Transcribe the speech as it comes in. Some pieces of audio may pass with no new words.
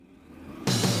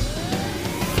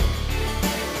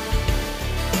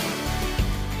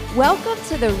Welcome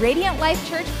to the Radiant Life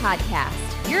Church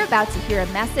podcast. You're about to hear a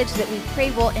message that we pray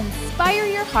will inspire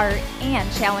your heart and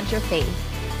challenge your faith.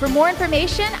 For more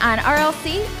information on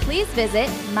RLC, please visit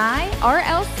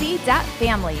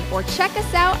myrlc.family or check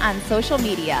us out on social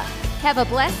media. Have a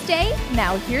blessed day.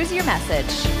 Now here's your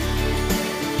message.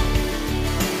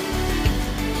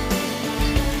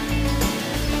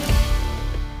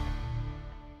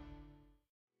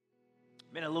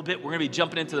 In a little bit, we're going to be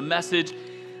jumping into the message.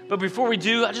 But before we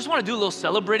do, I just want to do a little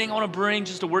celebrating. I want to bring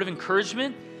just a word of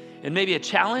encouragement and maybe a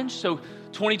challenge. So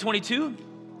 2022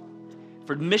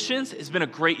 for missions has been a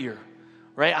great year,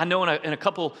 right? I know in a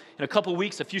couple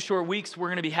weeks, a few short weeks, we're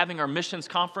going to be having our missions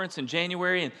conference in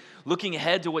January and looking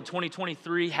ahead to what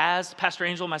 2023 has. Pastor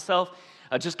Angel and myself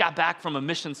just got back from a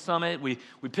mission summit. We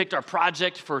picked our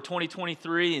project for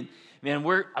 2023, and man,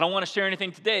 I don't want to share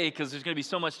anything today because there's going to be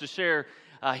so much to share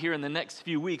here in the next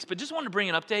few weeks. But just wanted to bring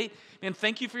an update. Man,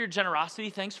 thank you for your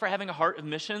generosity. Thanks for having a heart of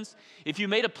missions. If you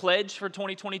made a pledge for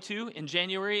 2022 in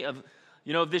January of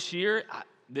this year,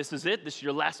 this is it. This is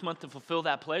your last month to fulfill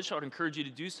that pledge. So I would encourage you to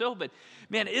do so. But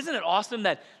man, isn't it awesome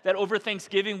that over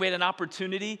Thanksgiving we had an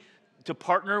opportunity to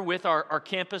partner with our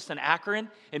campus in Akron,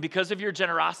 and because of your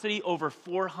generosity, over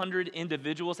 400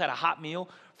 individuals had a hot meal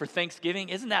for Thanksgiving.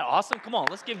 Isn't that awesome? Come on,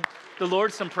 let's give the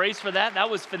Lord some praise for that. That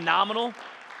was phenomenal.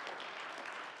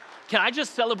 Can I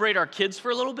just celebrate our kids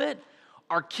for a little bit?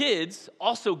 Our kids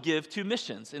also give to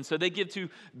missions, and so they give to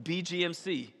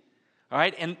BGMC. All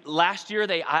right, and last year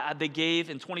they gave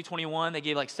in 2021 they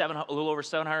gave like a little over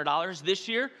 $700. This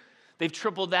year they've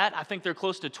tripled that. I think they're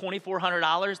close to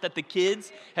 $2,400 that the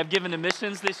kids have given to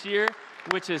missions this year,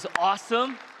 which is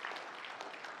awesome.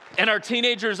 And our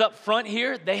teenagers up front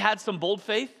here, they had some bold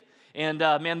faith, and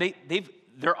man,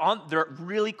 they're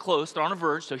really close. They're on a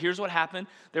verge. So here's what happened.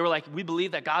 They were like, we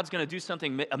believe that God's going to do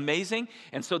something amazing.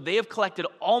 And so they have collected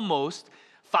almost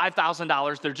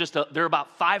 $5,000. They're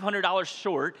about $500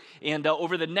 short. And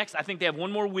over the next, I think they have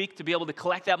one more week to be able to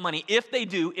collect that money. If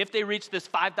they reach this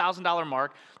 $5,000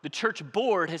 mark, the church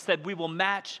board has said we will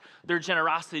match their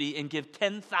generosity and give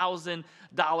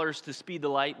 $10,000 to Speed the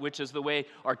Light, which is the way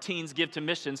our teens give to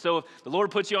missions. So if the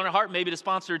Lord puts you on your heart, maybe to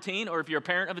sponsor a teen, or if you're a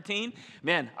parent of a teen,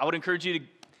 man, I would encourage you to,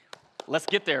 let's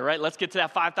get there, right? Let's get to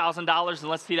that $5,000 and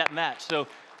let's see that match. So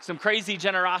some crazy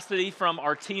generosity from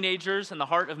our teenagers in the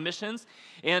heart of missions.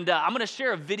 And I'm going to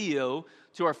share a video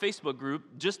to our Facebook group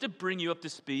just to bring you up to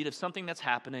speed of something that's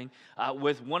happening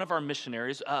with one of our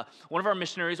missionaries. One of our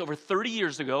missionaries over 30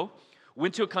 years ago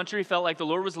went to a country, felt like the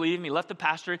Lord was leading him. He left the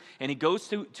pastorate, and he goes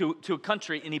to a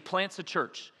country, and he plants a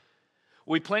church.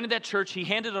 Well, he planted that church. He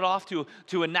handed it off to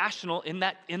a national in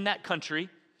that country.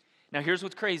 Now, here's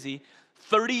what's crazy.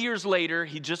 30 years later,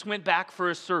 he just went back for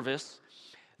a service.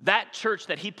 That church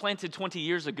that he planted 20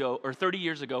 years ago or 30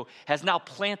 years ago has now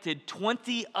planted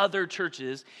 20 other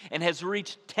churches and has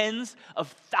reached tens of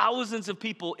thousands of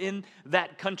people in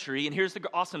that country. And here's the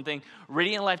awesome thing.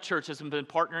 Radiant Life Church has been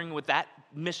partnering with that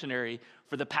missionary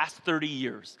for the past 30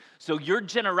 years. So your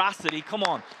generosity, come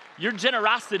on, your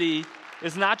generosity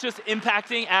is not just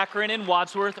impacting Akron and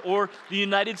Wadsworth or the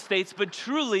United States, but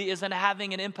truly is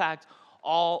having an impact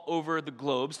all over the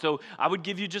globe. So I would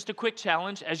give you just a quick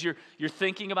challenge as you're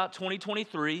thinking about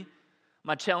 2023.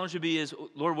 My challenge would be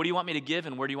Lord, what do you want me to give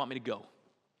and where do you want me to go?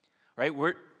 Right?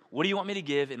 What do you want me to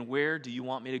give and where do you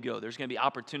want me to go? There's going to be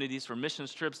opportunities for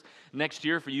missions trips next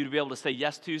year for you to be able to say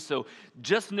yes to. So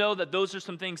just know that those are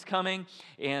some things coming.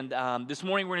 And this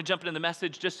morning we're going to jump into the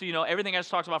message. Just so you know, everything I just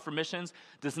talked about for missions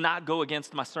does not go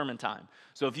against my sermon time.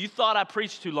 So if you thought I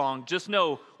preached too long, just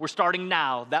know we're starting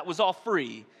now. That was all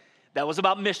free. That was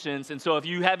about missions, and so if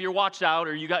you have your watch out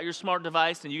or you got your smart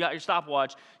device and you got your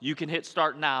stopwatch, you can hit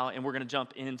start now, and we're going to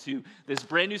jump into this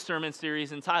brand new sermon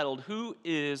series entitled, Who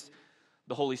is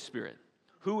the Holy Spirit?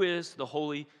 Who is the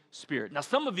Holy Spirit? Now,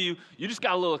 some of you just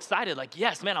got a little excited, like,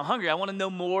 yes, man, I'm hungry. I want to know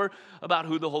more about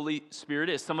who the Holy Spirit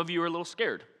is. Some of you are a little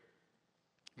scared.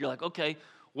 You're like, okay,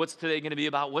 what's today going to be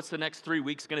about? What's the next 3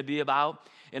 weeks going to be about?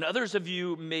 And others of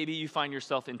you, maybe you find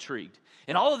yourself intrigued.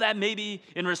 And all of that may be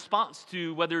in response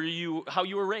to how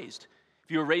you were raised. If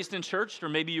you were raised in church, or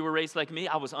maybe you were raised like me,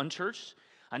 I was unchurched.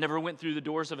 I never went through the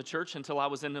doors of a church until I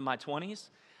was into my 20s,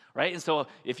 right? And so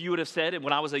if you would have said,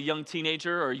 when I was a young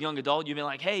teenager or a young adult, you'd be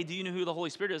like, hey, do you know who the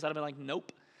Holy Spirit is? I'd have been like,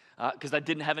 nope. Because I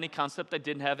didn't have any concept, I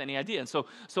didn't have any idea. And so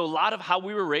a lot of how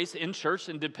we were raised in church,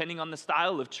 and depending on the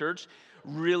style of church,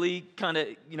 really kind of,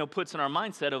 puts in our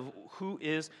mindset of who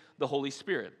is the Holy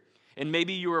Spirit. And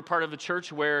maybe you were a part of a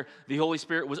church where the Holy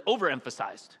Spirit was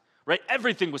overemphasized, right?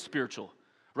 Everything was spiritual,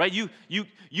 right?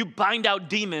 You bind out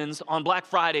demons on Black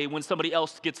Friday when somebody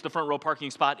else gets the front row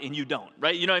parking spot and you don't,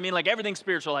 right? You know what I mean? Like everything's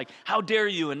spiritual, like how dare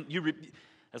you? And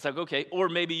It's like, okay. Or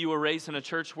maybe you were raised in a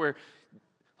church where the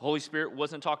Holy Spirit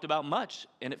wasn't talked about much,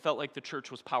 and it felt like the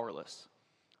church was powerless.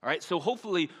 All right, so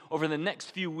hopefully over the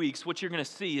next few weeks, what you're going to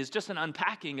see is just an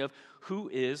unpacking of who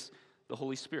is the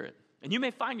Holy Spirit. And you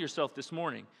may find yourself this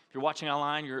morning, if you're watching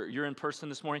online, you're in person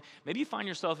this morning, maybe you find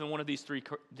yourself in one of these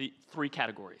three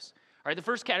categories. All right, the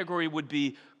first category would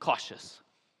be cautious,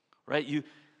 right?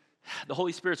 The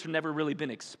Holy Spirit's never really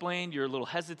been explained. You're a little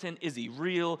hesitant. Is he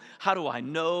real? How do I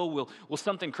know? Will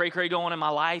something cray-cray go on in my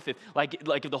life? If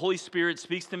the Holy Spirit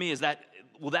speaks to me,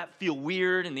 will that feel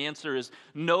weird? And the answer is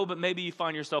no, but maybe you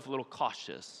find yourself a little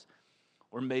cautious.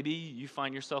 Or maybe you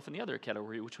find yourself in the other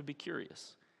category, which would be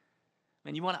curious.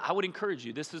 Man, I would encourage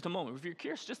you, this is the moment. If you're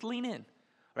curious, just lean in.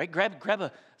 Right?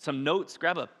 Grab some notes,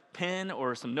 grab a pen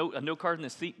or a note card in the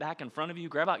seat back in front of you.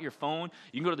 Grab out your phone.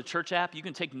 You can go to the church app. You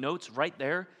can take notes right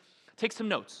there. Take some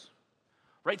notes.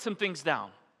 Write some things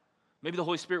down. Maybe the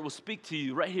Holy Spirit will speak to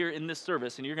you right here in this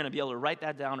service, and you're going to be able to write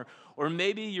that down. Or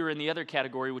maybe you're in the other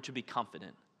category, which would be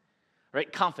confident.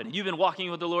 Right? Confident. You've been walking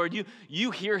with the Lord.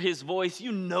 You hear his voice.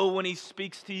 You know when he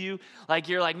speaks to you. Like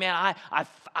you're like, man,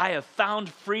 I have found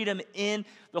freedom in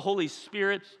the Holy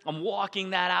Spirit. I'm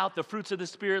walking that out. The fruits of the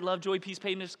Spirit, love, joy, peace,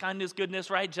 patience, kindness, goodness,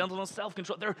 right? Gentleness,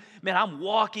 self-control. Man, I'm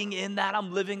walking in that.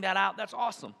 I'm living that out. That's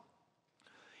awesome.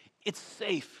 It's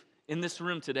safe in this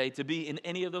room today to be in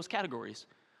any of those categories,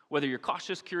 whether you're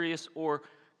cautious, curious, or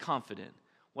confident.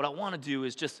 What I want to do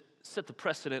is just set the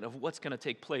precedent of what's going to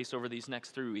take place over these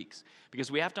next 3 weeks,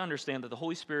 because we have to understand that the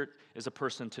Holy Spirit is a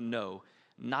person to know,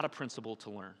 not a principle to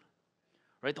learn.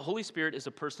 Right? The Holy Spirit is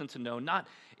a person to know, not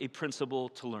a principle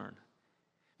to learn.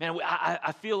 Man,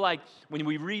 I feel like when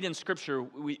we read in Scripture,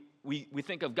 we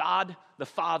think of God the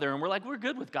Father, and we're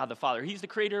good with God the Father. He's the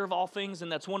creator of all things,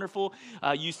 and that's wonderful.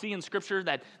 You see in Scripture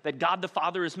that God the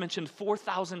Father is mentioned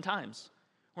 4,000 times.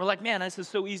 We're like, man, this is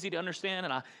so easy to understand,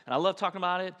 and I love talking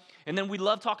about it. And then we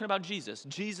love talking about Jesus.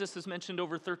 Jesus is mentioned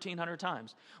over 1,300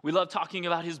 times. We love talking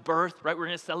about his birth, right? We're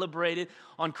going to celebrate it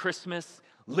on Christmas,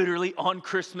 literally on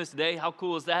Christmas Day. How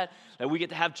cool is that? That we get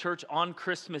to have church on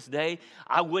Christmas Day.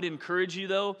 I would encourage you,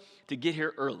 though, to get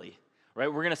here early. Right,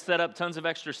 we're going to set up tons of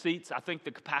extra seats. I think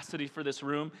the capacity for this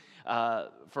room,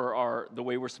 for the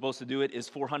way we're supposed to do it, is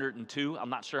 402. I'm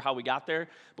not sure how we got there,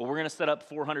 but we're going to set up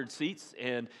 400 seats,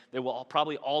 and they will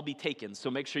probably all be taken. So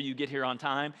make sure you get here on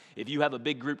time. If you have a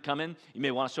big group coming, you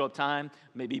may want to show up time.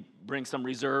 Maybe bring some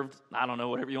reserved. I don't know,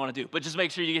 whatever you want to do, but just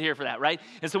make sure you get here for that, right?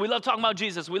 And so we love talking about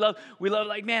Jesus. We love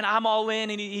like, man, I'm all in,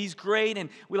 and he's great, and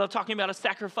we love talking about his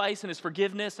sacrifice and his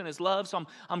forgiveness and his love. So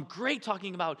I'm great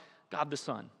talking about God the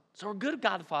Son. So we're good with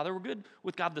God the Father, we're good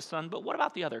with God the Son, but what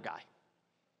about the other guy?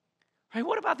 Right?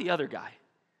 What about the other guy?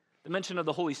 The mention of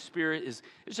the Holy Spirit is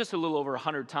just a little over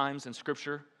 100 times in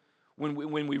Scripture. When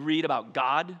we read about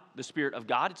God, the Spirit of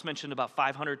God, it's mentioned about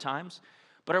 500 times.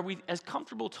 But are we as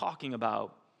comfortable talking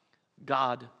about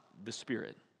God the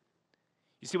Spirit?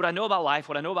 You see, what I know about life,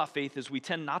 what I know about faith is we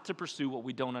tend not to pursue what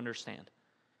we don't understand.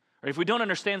 Or if we don't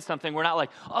understand something, we're not like,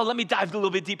 oh, let me dive a little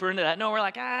bit deeper into that. No, we're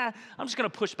like, I'm just going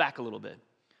to push back a little bit.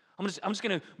 I'm just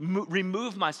going to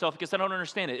remove myself because I don't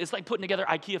understand it. It's like putting together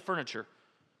IKEA furniture,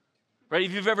 right?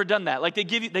 If you've ever done that, like they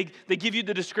give you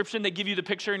the description, they give you the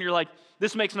picture, and you're like,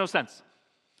 this makes no sense.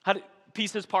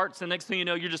 Pieces, parts, and next thing you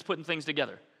know, you're just putting things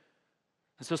together.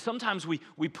 And so sometimes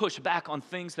we push back on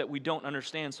things that we don't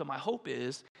understand. So my hope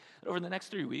is that over the next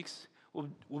 3 weeks,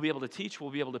 we'll be able to teach,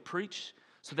 we'll be able to preach,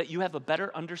 so that you have a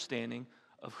better understanding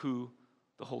of who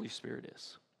the Holy Spirit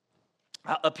is.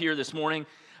 Up here this morning,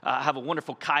 I have a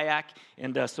wonderful kayak,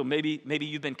 and so maybe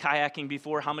you've been kayaking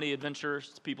before. How many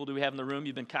adventurous people do we have in the room?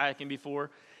 You've been kayaking before?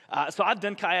 So I've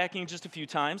done kayaking just a few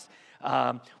times.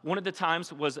 One of the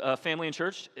times was a family in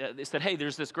church. They said, hey,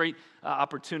 there's this great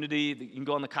opportunity. You can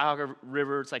go on the Cuyahoga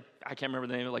River. It's like, I can't remember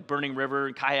the name of it, like Burning River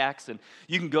and kayaks, and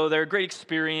you can go there. Great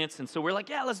experience. And so we're like,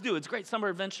 yeah, let's do it. It's a great summer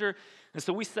adventure. And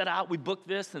so we set out, we booked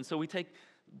this, and so we take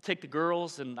the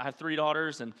girls, and I have 3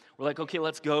 daughters, and we're like, okay,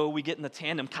 let's go. We get in the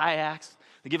tandem kayaks.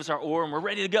 They give us our oar, and we're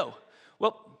ready to go.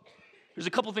 Well, there's a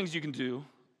couple things you can do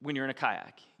when you're in a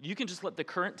kayak. You can just let the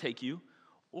current take you,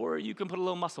 or you can put a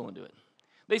little muscle into it.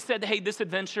 They said, hey, this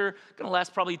adventure going to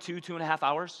last probably 2.5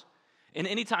 hours. And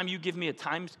anytime you give me a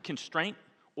time constraint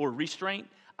or restraint,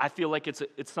 I feel like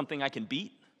it's something I can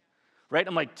beat, right?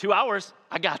 I'm like, 2 hours,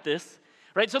 I got this.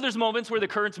 Right, so there's moments where the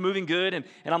current's moving good, and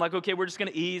I'm like, okay, we're just going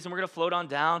to ease, and we're going to float on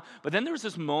down. But then there was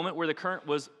this moment where the current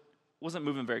wasn't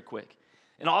moving very quick.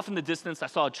 And off in the distance, I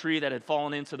saw a tree that had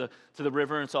fallen into the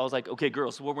river, and so I was like, okay,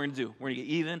 girls, so what we're going to do? We're going to get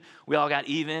even. We all got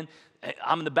even.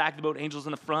 I'm in the back of the boat, Angel's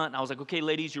in the front, and I was like, okay,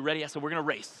 ladies, you ready? I said, we're going to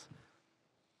race.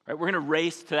 Right, we're going to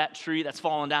race to that tree that's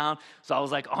fallen down. So I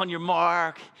was like, on your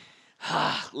mark,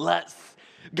 let's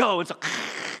go. And so,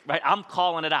 right, I'm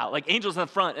calling it out. Like Angel's in the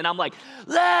front, and I'm like,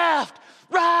 left,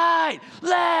 right.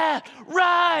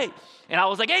 And I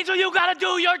was like, Angel, you got to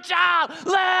do your job.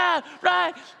 Left,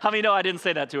 right. How many know I didn't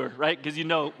say that to her, right? Because you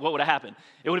know what would have happened.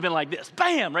 It would have been like this,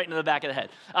 bam, right into the back of the head.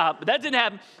 But that didn't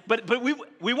happen. But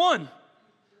we won,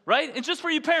 right? And just for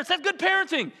you parents, that's good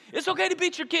parenting. It's okay to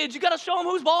beat your kids. You got to show them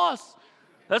who's boss.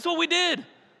 That's what we did.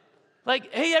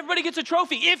 Like, hey, everybody gets a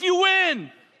trophy if you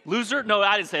win. Loser? No,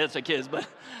 I didn't say that to kids, but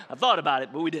I thought about it,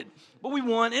 but we didn't. But we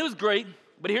won. It was great.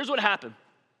 But here's what happened.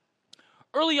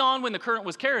 Early on, when the current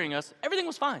was carrying us, everything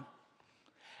was fine.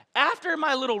 After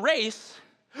my little race,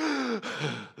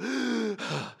 I'm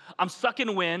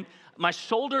sucking wind. My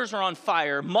shoulders are on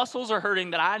fire. Muscles are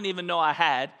hurting that I didn't even know I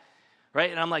had,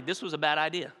 right? And I'm like, this was a bad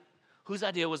idea. Whose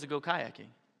idea was to go kayaking?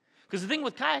 Because the thing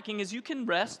with kayaking is you can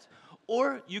rest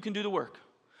or you can do the work.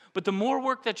 But the more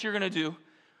work that you're going to do,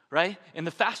 right, and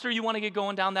the faster you want to get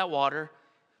going down that water,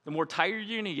 the more tired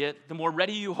you're going to get, the more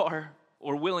ready you are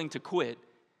or willing to quit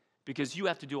because you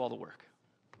have to do all the work.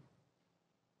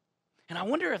 And I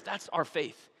wonder if that's our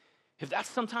faith, if that's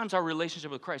sometimes our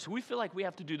relationship with Christ. We feel like we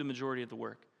have to do the majority of the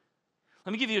work.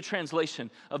 Let me give you a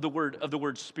translation of the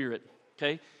word spirit,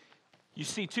 okay? You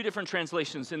see two different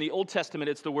translations. In the Old Testament,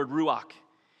 it's the word ruach.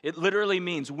 It literally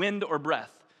means wind or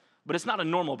breath, but it's not a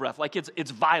normal breath. Like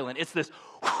it's violent. It's this,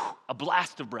 a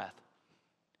blast of breath.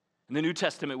 In the New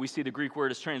Testament, we see the Greek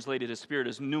word is translated as spirit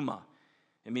as pneuma.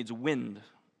 It means wind,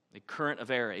 a current of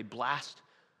air, a blast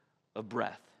of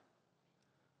breath.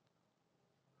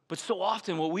 But so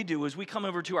often what we do is we come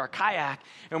over to our kayak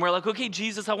and we're like, okay,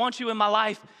 Jesus, I want you in my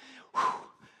life.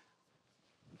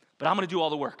 But I'm going to do all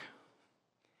the work.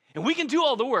 And we can do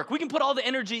all the work. We can put all the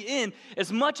energy in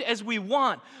as much as we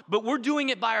want, but we're doing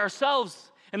it by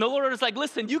ourselves. And the Lord is like,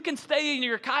 listen, you can stay in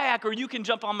your kayak or you can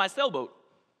jump on my sailboat.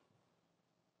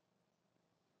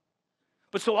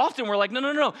 But so often we're like,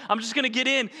 no, I'm just going to get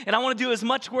in and I want to do as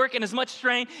much work and as much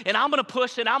strain and I'm going to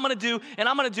push and I'm going to do and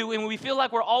I'm going to do. And we feel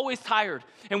like we're always tired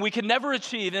and we can never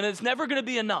achieve and it's never going to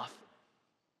be enough.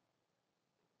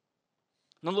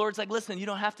 And the Lord's like, listen, you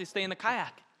don't have to stay in the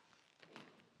kayak.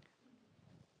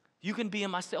 You can be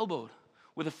in my sailboat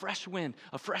with a fresh wind,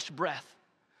 a fresh breath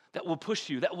that will push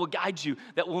you, that will guide you,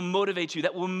 that will motivate you,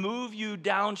 that will move you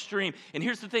downstream. And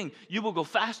here's the thing, you will go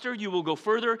faster, you will go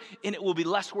further, and it will be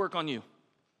less work on you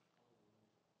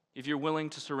if you're willing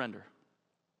to surrender.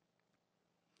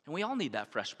 And we all need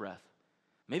that fresh breath.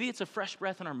 Maybe it's a fresh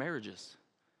breath in our marriages.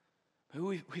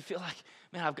 Maybe we feel like,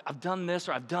 man, I've done this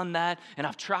or I've done that, and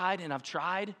I've tried and I've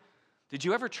tried. Did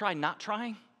you ever try not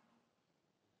trying?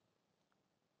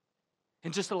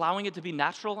 And just allowing it to be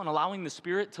natural and allowing the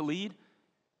Spirit to lead?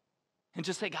 And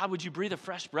just say, God, would you breathe a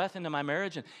fresh breath into my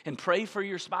marriage and pray for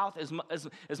your spouse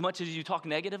as much as you talk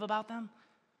negative about them?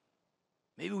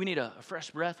 Maybe we need a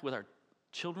fresh breath with our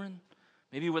children,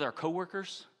 maybe with our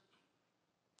coworkers,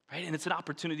 right? And it's an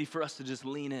opportunity for us to just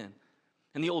lean in.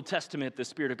 In the Old Testament, the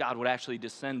Spirit of God would actually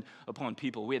descend upon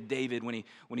people. We had David when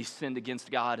he sinned against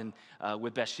God and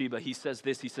with Bathsheba. He says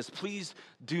this, he says, please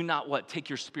do not what? Take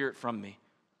your spirit from me.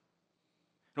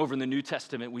 And over in the New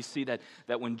Testament, we see that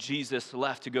when Jesus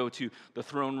left to go to the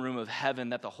throne room of heaven,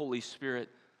 that the Holy Spirit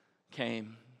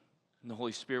came. And the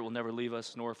Holy Spirit will never leave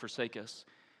us nor forsake us.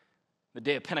 The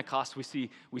day of Pentecost, we see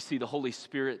the Holy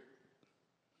Spirit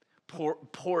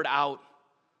poured out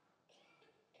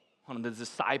on the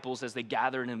disciples as they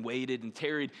gathered and waited and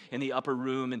tarried in the upper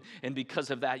room. And because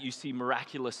of that, you see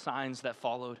miraculous signs that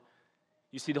followed.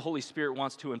 You see, the Holy Spirit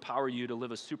wants to empower you to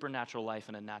live a supernatural life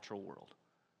in a natural world.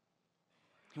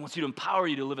 He wants you to empower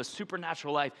you to live a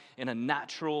supernatural life in a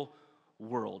natural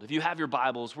world. If you have your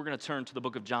Bibles, we're going to turn to the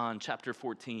book of John, chapter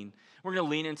 14. We're going to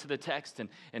lean into the text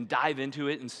and dive into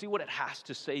it and see what it has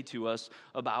to say to us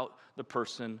about the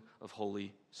person of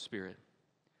Holy Spirit.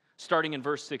 Starting in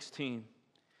verse 16,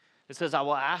 it says, I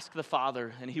will ask the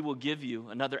Father, and he will give you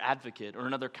another advocate or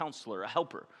another counselor, a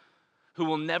helper, who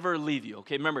will never leave you.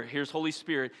 Okay, remember, here's Holy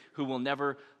Spirit who will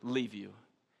never leave you.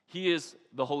 He is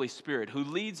the Holy Spirit who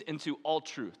leads into all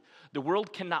truth. The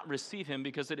world cannot receive him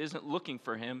because it isn't looking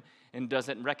for him and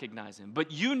doesn't recognize him.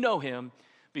 But you know him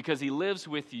because he lives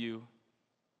with you,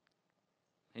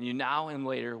 and you now and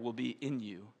later will be in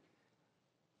you.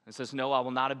 It says, no, I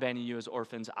will not abandon you as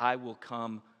orphans. I will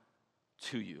come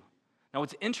to you. Now,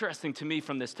 what's interesting to me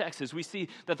from this text is we see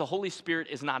that the Holy Spirit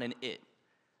is not an it.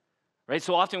 Right?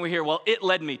 So often we hear, well, it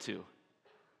led me to.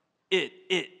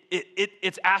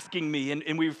 It's asking me,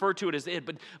 and we refer to it as it,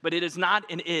 but it is not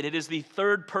an it. It is the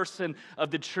third person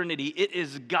of the Trinity. It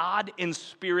is God in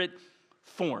spirit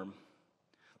form.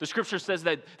 The scripture says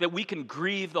that we can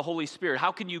grieve the Holy Spirit.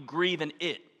 How can you grieve an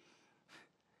it?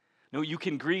 No, you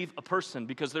can grieve a person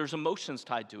because there's emotions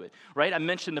tied to it, right? I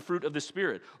mentioned the fruit of the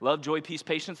Spirit, love, joy, peace,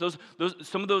 patience.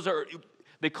 Some of those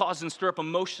they cause and stir up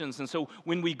emotions. And so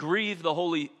when we grieve the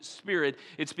Holy Spirit,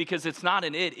 it's because it's not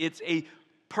an it, it's a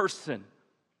person.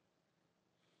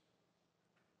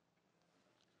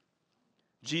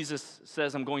 Jesus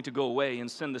says, I'm going to go away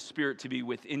and send the Spirit to be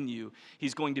within you.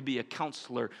 He's going to be a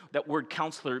counselor. That word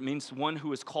counselor means one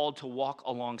who is called to walk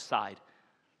alongside.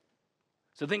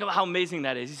 So think about how amazing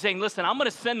that is. He's saying, listen, I'm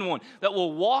going to send one that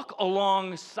will walk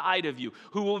alongside of you,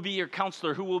 who will be your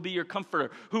counselor, who will be your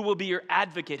comforter, who will be your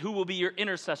advocate, who will be your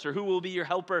intercessor, who will be your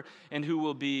helper, and who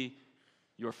will be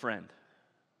your friend.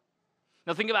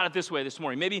 Now think about it this way this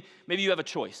morning. Maybe you have a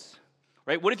choice,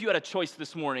 right? What if you had a choice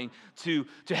this morning to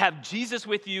have Jesus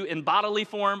with you in bodily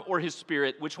form or his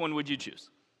Spirit? Which one would you choose?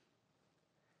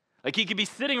 Like he could be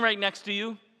sitting right next to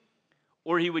you,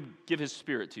 or he would give his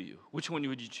Spirit to you. Which one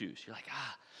would you choose? You're like,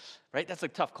 right? That's a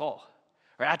tough call.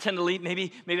 Right? I tend to lean,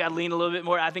 maybe I'd lean a little bit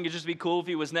more. I think it'd just be cool if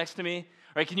he was next to me.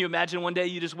 Right? Can you imagine one day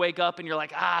you just wake up and you're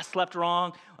like, I slept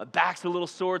wrong. My back's a little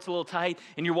sore, it's a little tight.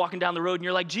 And you're walking down the road and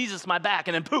you're like, Jesus, my back.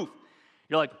 And then poof,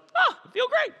 you're like, I feel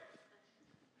great.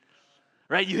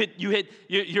 Right?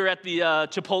 You're at the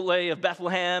Chipotle of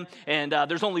Bethlehem and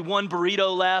there's only one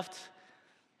burrito left.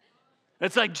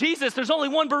 It's like, Jesus, there's only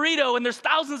one burrito, and there's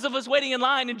thousands of us waiting in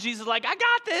line, and Jesus is like, I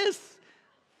got this.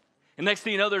 And next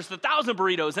thing you know, there's 1,000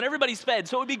 burritos, and everybody's fed.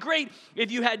 So it would be great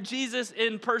if you had Jesus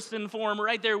in person form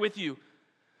right there with you.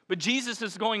 But Jesus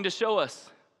is going to show us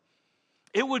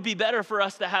it would be better for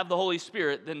us to have the Holy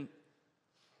Spirit than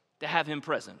to have him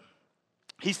present.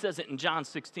 He says it in John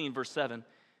 16, verse 7. It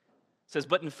says,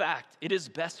 but in fact, it is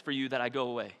best for you that I go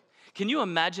away. Can you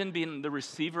imagine being the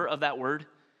receiver of that word?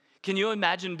 Can you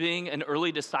imagine being an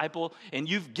early disciple and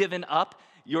you've given up?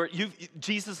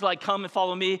 Jesus like, come and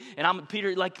follow me. And I'm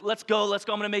Peter, like, let's go. I'm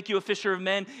going to make you a fisher of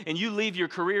men. And you leave your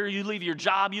career, you leave your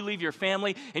job, you leave your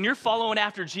family, and you're following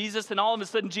after Jesus. And all of a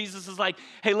sudden, Jesus is like,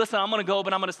 hey, listen, I'm going to go,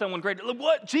 but I'm going to send one greater.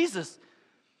 What? Jesus,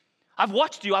 I've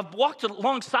watched you. I've walked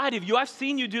alongside of you. I've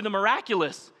seen you do the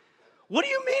miraculous. What do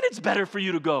you mean it's better for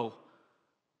you to go?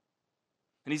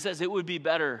 And he says, it would be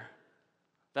better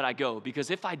that I go,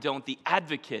 because if I don't, the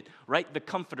advocate, right, the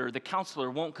comforter, the counselor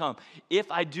won't come.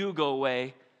 If I do go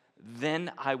away,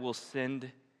 then I will send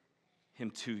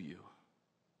him to you.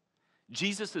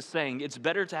 Jesus is saying it's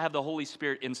better to have the Holy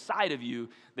Spirit inside of you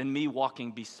than me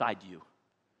walking beside you.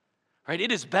 Right?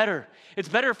 It is better. It's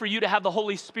better for you to have the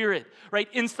Holy Spirit right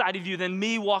inside of you than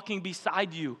me walking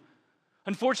beside you.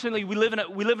 Unfortunately, we live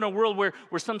in a world where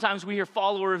sometimes we hear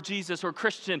follower of Jesus or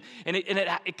Christian, and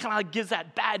it kind of gives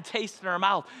that bad taste in our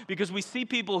mouth because we see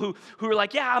people who are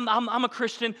like, yeah, I'm a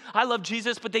Christian, I love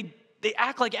Jesus, but they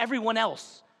act like everyone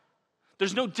else.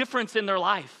 There's no difference in their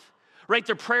life, right?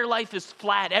 Their prayer life is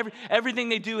flat. Everything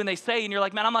they do and they say, and you're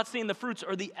like, man, I'm not seeing the fruits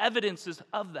or the evidences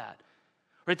of that.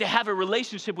 Right? They have a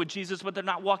relationship with Jesus, but they're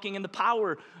not walking in the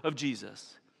power of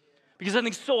Jesus. Because I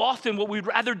think so often what we'd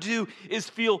rather do is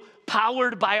feel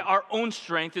powered by our own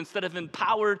strength instead of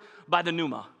empowered by the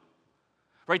pneuma.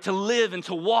 Right? To live and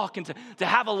to walk and to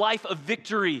have a life of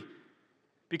victory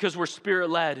because we're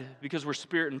Spirit-led, because we're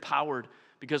Spirit-empowered,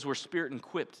 because we're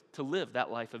Spirit-equipped to live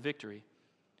that life of victory.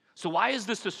 So why is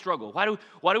this a struggle? Why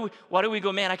do we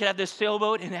go, man, I could have this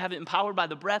sailboat and have it empowered by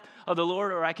the breath of the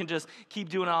Lord, or I can just keep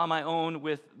doing it on my own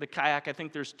with the kayak? I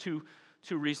think there's two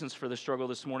reasons for the struggle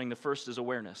this morning. The first is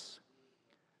awareness.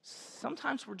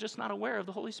 Sometimes we're just not aware of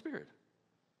the Holy Spirit.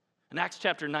 In Acts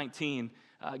chapter 19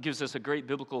 gives us a great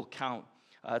biblical account.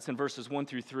 It's in verses 1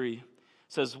 through 3. It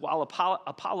says, while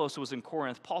Apollos was in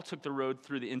Corinth, Paul took the road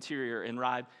through the interior and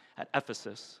arrived at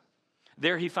Ephesus.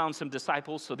 There he found some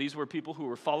disciples, so these were people who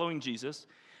were following Jesus,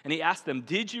 and he asked them,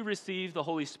 did you receive the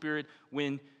Holy Spirit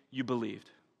when you believed?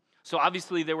 So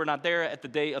obviously they were not there at the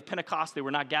day of Pentecost. They were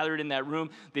not gathered in that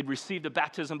room. They'd received a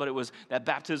baptism, but it was that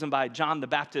baptism by John the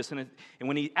Baptist. And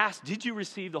when he asked, did you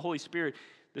receive the Holy Spirit?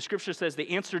 The scripture says they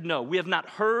answered no. We have not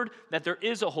heard that there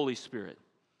is a Holy Spirit.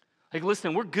 Like,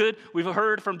 listen, we're good. We've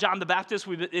heard from John the Baptist,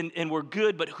 and we're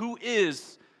good, but who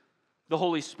is the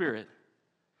Holy Spirit?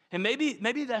 And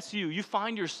maybe that's you. You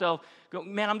find yourself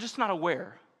going, man, I'm just not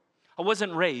aware. I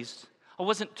wasn't raised. I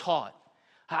wasn't taught.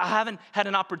 I haven't had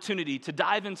an opportunity to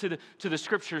dive into the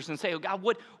scriptures and say, oh God,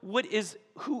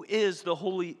 who is the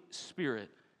Holy Spirit?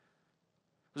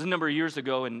 It was a number of years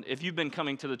ago, and if you've been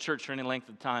coming to the church for any length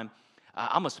of time,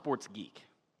 I'm a sports geek.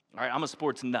 All right, I'm a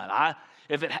sports nut.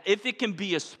 If it can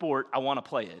be a sport, I want to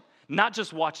play it. Not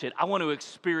just watch it. I want to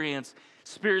experience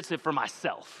it for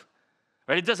myself.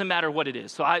 Right? It doesn't matter what it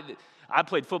is. So I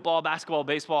played football, basketball,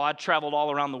 baseball. I traveled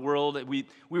all around the world. We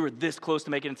were this close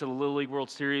to making it into the Little League World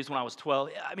Series when I was 12.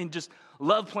 I mean, just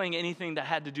loved playing anything that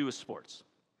had to do with sports.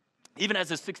 Even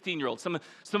as a 16-year-old, some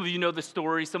of you know the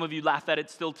story. Some of you laugh at it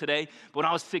still today. But when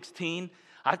I was 16,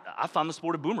 I found the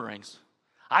sport of boomerangs.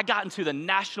 I got into the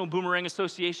National Boomerang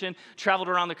Association, traveled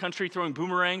around the country throwing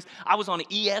boomerangs. I was on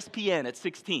ESPN at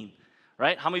 16,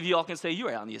 right? How many of you all can say you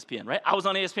were on ESPN, right? I was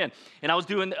on ESPN, and I was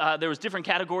doing, there was different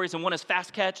categories, and one is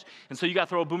fast catch, and so you got to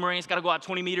throw a boomerang. It's got to go out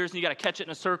 20 meters, and you got to catch it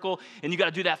in a circle, and you got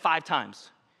to do that 5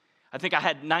 times. I think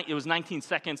it was 19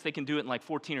 seconds. They can do it in like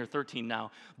 14 or 13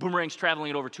 now. Boomerang's traveling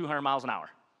at over 200 miles an hour,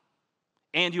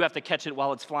 and you have to catch it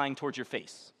while it's flying towards your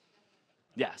face.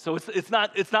 Yeah, so it's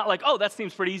not like, oh, that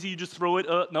seems pretty easy. You just throw it.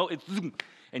 No, it's zoom.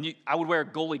 And I would wear a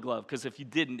goalie glove because if you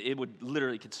didn't, it would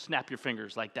literally could snap your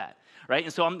fingers like that, right?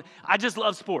 And so I just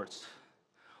love sports.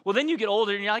 Well, then you get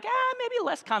older and you're like, maybe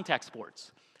less contact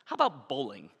sports. How about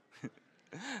bowling?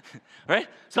 Right?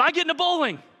 So I get into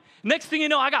bowling. Next thing you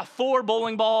know, I got 4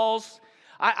 bowling balls.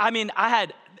 I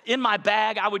had in my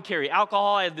bag, I would carry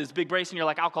alcohol. I had this big brace, and you're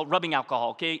like, rubbing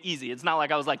alcohol, okay? Easy. It's not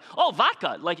like I was like, oh,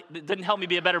 vodka. Like, it didn't help me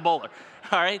be a better bowler,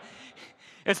 all right?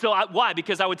 And so why?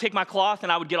 Because I would take my cloth,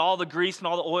 and I would get all the grease and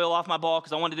all the oil off my ball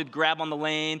because I wanted to grab on the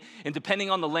lane. And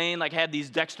depending on the lane, like I had these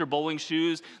Dexter bowling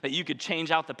shoes that you could change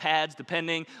out the pads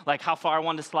depending, like how far I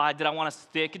wanted to slide. Did I want to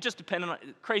stick? It just depended on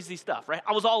crazy stuff, right?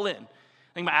 I was all in.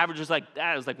 I think my average was like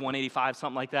 185,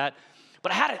 something like that.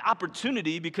 But I had an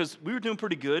opportunity because we were doing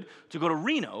pretty good to go to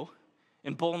Reno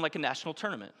and bowl in like a national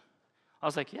tournament. I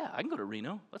was like, yeah, I can go to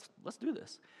Reno. Let's do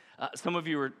this. Some of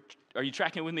you are you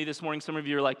tracking with me this morning? Some of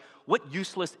you are like, what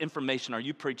useless information are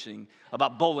you preaching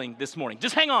about bowling this morning?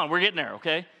 Just hang on, we're getting there,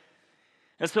 okay?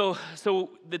 And so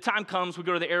the time comes, we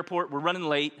go to the airport, we're running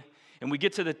late, and we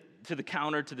get to the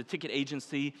counter, to the ticket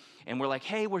agency, and we're like,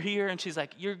 hey, we're here. And she's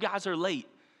like, your guys are late.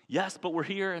 Yes, but we're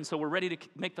here, and so we're ready to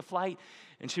make the flight.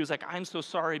 And she was like, I'm so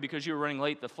sorry because you were running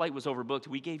late. The flight was overbooked.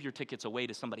 We gave your tickets away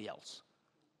to somebody else.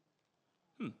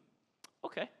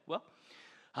 Okay, well,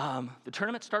 the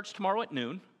tournament starts tomorrow at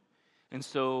noon. And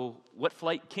so what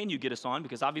flight can you get us on?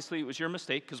 Because obviously it was your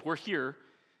mistake because we're here,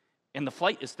 and the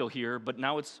flight is still here, but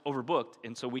now it's overbooked,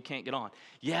 and so we can't get on.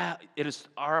 Yeah, it is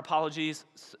our apologies,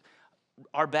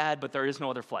 our bad, but there is no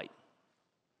other flight.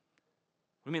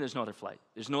 What do you mean there's no other flight?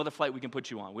 There's no other flight we can put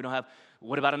you on. We don't have,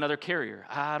 what about another carrier?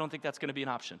 I don't think that's going to be an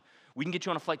option. We can get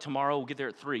you on a flight tomorrow. We'll get there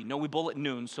at 3. No, we bowl at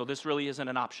noon, so this really isn't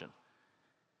an option.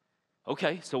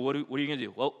 Okay, so what are you going to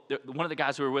do? Well, one of the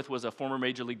guys we were with was a former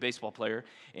Major League Baseball player,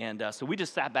 and so we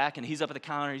just sat back, and he's up at the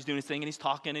counter, he's doing his thing, and he's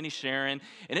talking, and he's sharing,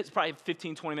 and it's probably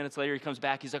 15, 20 minutes later, he comes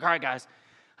back, he's like, all right, guys,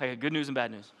 I got good news and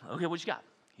bad news. Okay, what you got?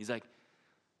 He's like,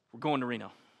 we're going to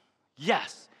Reno.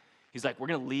 Yes. He's like, we're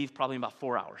going to leave probably in about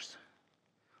 4 hours.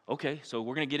 Okay, so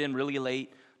we're going to get in really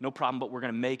late, no problem, but we're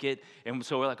going to make it. And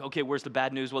so we're like, okay, where's the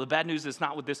bad news? Well, the bad news is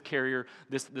not with this carrier.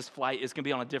 This flight is going to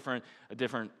be on a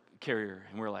different carrier.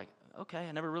 And we're like, okay,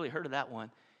 I never really heard of that one.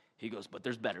 He goes, but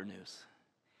there's better news.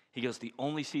 He goes, the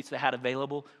only seats they had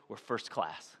available were first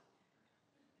class.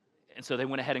 And so they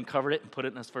went ahead and covered it and put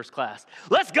it in as first class.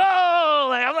 Let's go!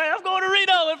 I'm going to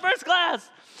Reno in first class.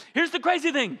 Here's the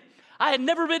crazy thing. I had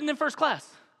never ridden in first class.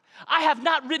 I have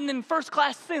not ridden in first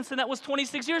class since, and that was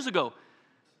 26 years ago,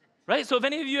 right? So if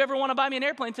any of you ever want to buy me an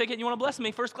airplane ticket and you want to bless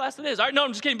me, first class it is. All right, no,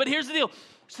 I'm just kidding, but here's the deal.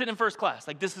 Sitting in first class,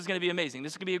 like this is going to be amazing.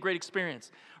 This is going to be a great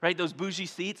experience, right? Those bougie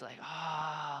seats, like,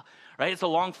 right? It's a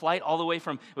long flight all the way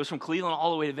from Cleveland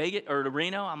all the way to Vegas or to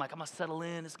Reno. I'm like, I'm going to settle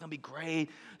in. It's going to be great.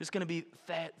 It's going to be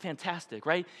fantastic,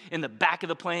 right? In the back of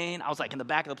the plane, I was like in the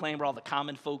back of the plane where all the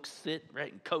common folks sit,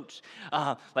 right, and coach.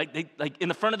 Like in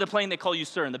the front of the plane, they call you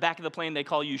sir. In the back of the plane, they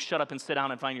call you shut up and sit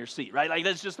down and find your seat, right? Like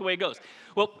that's just the way it goes.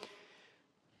 Well,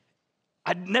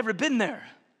 I'd never been there.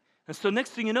 And so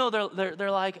next thing you know, they're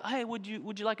like, hey, would you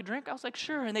like a drink? I was like,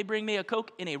 sure. And they bring me a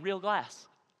Coke in a real glass.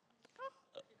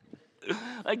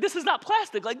 Like, this is not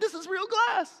plastic. Like, this is real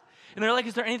glass. And they're like,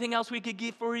 is there anything else we could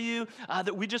get for you?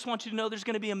 That we just want you to know there's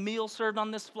going to be a meal served on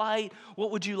this flight.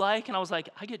 What would you like? And I was like,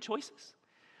 I get choices,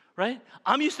 right?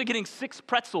 I'm used to getting 6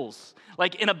 pretzels,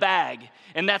 like, in a bag.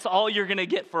 And that's all you're going to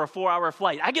get for a 4-hour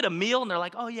flight. I get a meal, and they're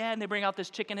like, oh, yeah. And they bring out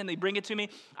this chicken, and they bring it to me.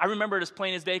 I remember it as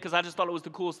plain as day because I just thought it was the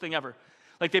coolest thing ever.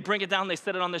 Like, they bring it down, they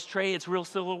set it on this tray, it's real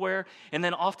silverware, and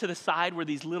then off to the side were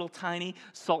these little tiny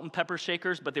salt and pepper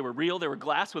shakers, but they were real, they were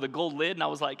glass with a gold lid, and I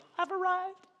was like, I've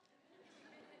arrived.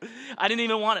 I didn't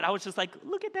even want it. I was just like,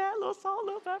 look at that, little salt,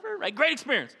 little pepper, right? Great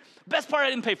experience. Best part, I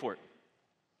didn't pay for it.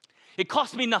 It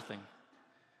cost me nothing.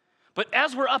 But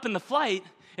as we're up in the flight,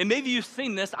 and maybe you've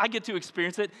seen this, I get to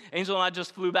experience it. Angel and I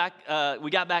just flew back,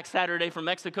 we got back Saturday from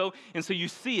Mexico, and so you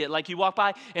see it, like you walk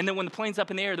by, and then when the plane's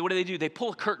up in the air, what do? They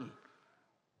pull a curtain.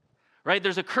 right?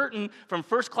 There's a curtain from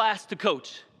first class to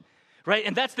coach, right?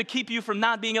 And that's to keep you from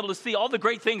not being able to see all the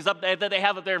great things up there that they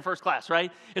have up there in first class,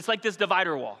 right? It's like this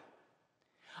divider wall.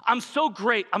 I'm so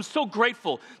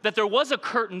grateful that there was a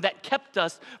curtain that kept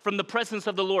us from the presence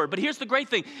of the Lord. But here's the great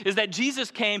thing, is that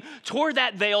Jesus came, tore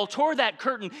that veil, tore that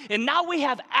curtain, and now we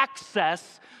have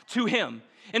access to him.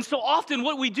 And so often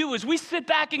what we do is we sit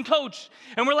back and coach,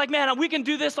 and we're like, man, we can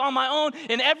do this on my own,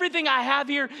 and everything I have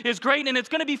here is great, and it's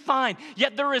gonna be fine.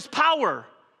 Yet there is power.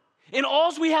 And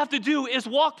all we have to do is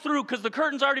walk through, because the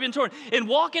curtain's already been torn, and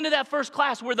walk into that first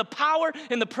class where the power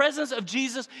and the presence of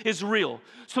Jesus is real.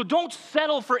 So don't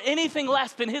settle for anything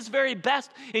less than his very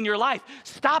best in your life.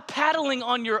 Stop paddling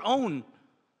on your own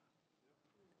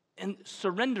and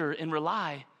surrender and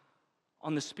rely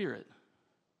on the Spirit.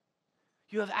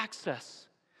 You have access.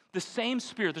 The same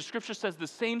Spirit, the scripture says the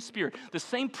same Spirit, the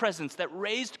same presence that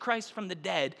raised Christ from the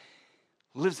dead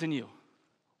lives in you.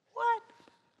 What?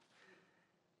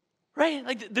 Right?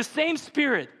 Like the same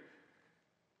Spirit,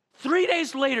 3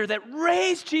 days later, that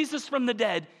raised Jesus from the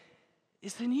dead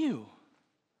is in you.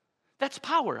 That's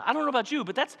power. I don't know about you,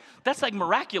 but that's like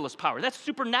miraculous power. That's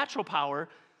supernatural power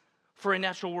for a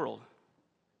natural world.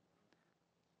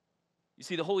 You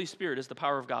see, the Holy Spirit is the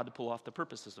power of God to pull off the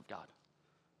purposes of God.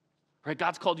 Right?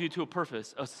 God's called you to a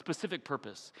purpose, a specific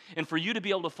purpose. And for you to be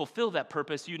able to fulfill that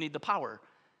purpose, you need the power.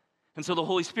 And so the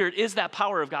Holy Spirit is that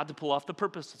power of God to pull off the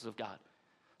purposes of God.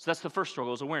 So that's the first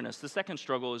struggle, is awareness. The second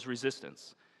struggle is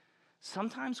resistance.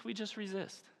 Sometimes we just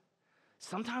resist.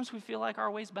 Sometimes we feel like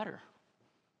our way's better.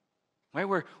 Right?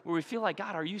 Where we feel like,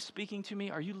 God, are you speaking to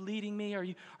me? Are you leading me? Are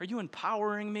you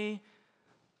empowering me?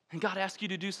 And God asks you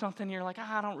to do something, and you're like,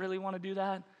 I don't really want to do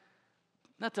that.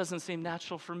 That doesn't seem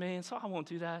natural for me, and so I won't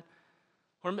do that.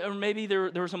 Or maybe there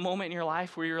was a moment in your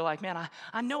life where you're like, man,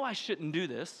 I know I shouldn't do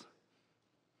this,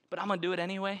 but I'm going to do it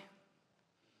anyway.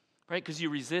 Right? Because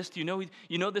you resist. You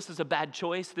know this is a bad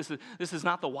choice. This is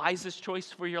not the wisest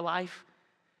choice for your life.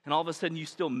 And all of a sudden you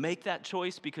still make that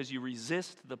choice because you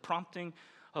resist the prompting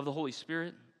of the Holy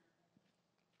Spirit.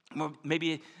 Or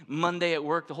maybe Monday at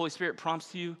work, the Holy Spirit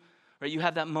prompts you. Right? You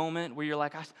have that moment where you're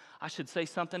like, I should say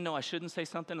something. No, I shouldn't say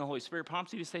something. The Holy Spirit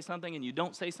prompts you to say something, and you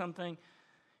don't say something.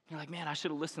 You're like, man, I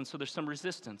should have listened. So there's some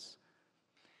resistance.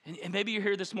 And maybe you're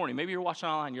here this morning. Maybe you're watching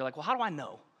online. You're like, well, how do I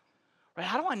know? Right?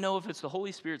 How do I know if it's the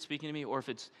Holy Spirit speaking to me or if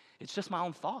it's just my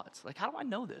own thoughts? Like, how do I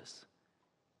know this?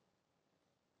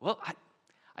 Well,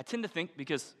 I tend to think,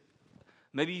 because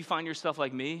maybe you find yourself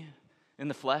like me in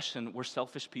the flesh, and we're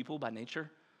selfish people by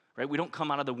nature. Right? We don't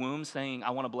come out of the womb saying, I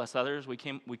want to bless others. We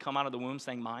come out of the womb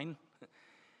saying, mine.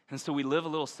 And so we live a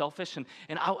little selfish. And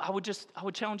I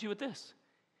would challenge you with this.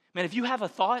 Man, if you have a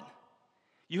thought,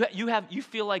 you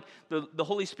feel like the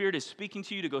Holy Spirit is speaking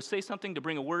to you to go say something, to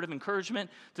bring a word of encouragement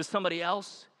to somebody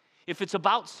else. If it's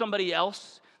about somebody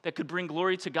else that could bring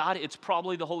glory to God, it's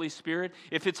probably the Holy Spirit.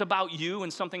 If it's about you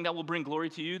and something that will bring glory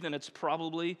to you, then it's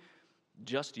probably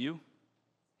just you.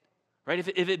 Right?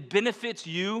 If it benefits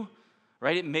you,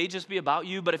 right, it may just be about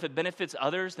you, but if it benefits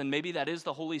others, then maybe that is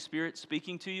the Holy Spirit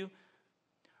speaking to you.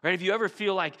 Right? If you ever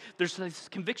feel like there's this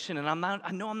conviction and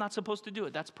I know I'm not supposed to do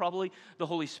it, that's probably the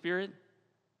Holy Spirit.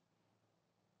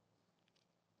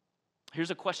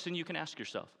 Here's a question you can ask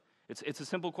yourself. It's a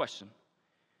simple question.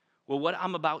 Will what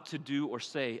I'm about to do or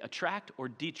say attract or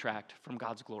detract from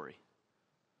God's glory?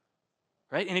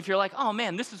 Right? And if you're like, oh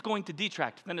man, this is going to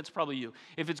detract, then it's probably you.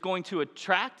 If it's going to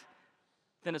attract,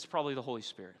 then it's probably the Holy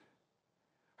Spirit.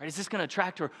 Right? Is this going to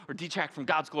attract or detract from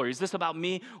God's glory? Is this about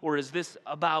me, or is this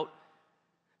about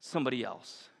somebody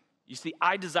else? You see,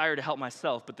 I desire to help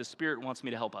myself, but the Spirit wants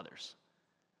me to help others.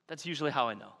 That's usually how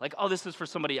I know. Like, oh, this is for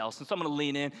somebody else, and so I'm going to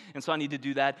lean in, and so I need to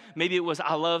do that. Maybe it was,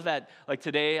 I love that, like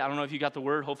today, I don't know if you got the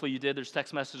word, hopefully you did. There's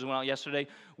text messages that went out yesterday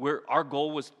where our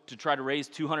goal was to try to raise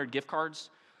 200 gift cards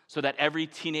so that every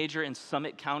teenager in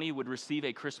Summit County would receive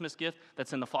a Christmas gift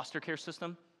that's in the foster care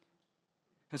system.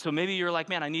 And so maybe you're like,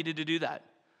 man, I needed to do that.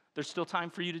 There's still time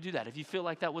for you to do that. If you feel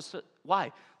like that was,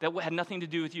 why? That had nothing to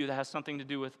do with you. That has something to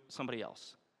do with somebody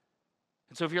else.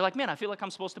 And so if you're like, man, I feel like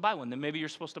I'm supposed to buy one, then maybe you're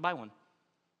supposed to buy one.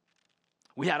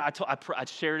 I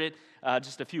shared it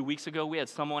just a few weeks ago. We had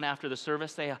someone after the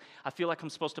service say, I feel like I'm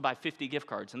supposed to buy 50 gift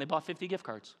cards. And they bought 50 gift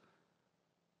cards.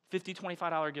 50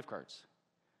 $25 gift cards.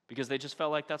 Because they just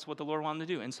felt like that's what the Lord wanted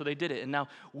to do. And so they did it. And now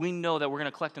we know that we're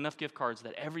going to collect enough gift cards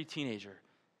that every teenager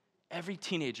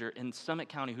in Summit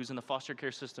County who's in the foster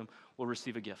care system will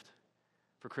receive a gift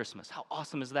for Christmas. How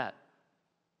awesome is that?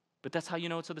 But that's how you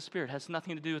know it's of the Spirit. It has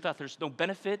nothing to do with us. There's no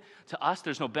benefit to us.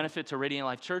 There's no benefit to Radiant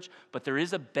Life Church, but there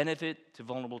is a benefit to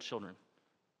vulnerable children.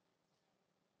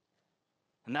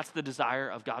 And that's the desire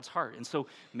of God's heart. And so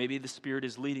maybe the Spirit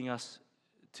is leading us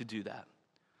to do that.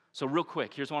 So real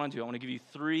quick, here's what I want to do. I want to give you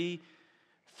three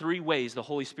ways the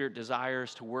Holy Spirit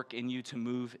desires to work in you, to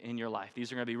move in your life.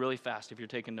 These are going to be really fast if you're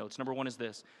taking notes. Number one is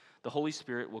this: the Holy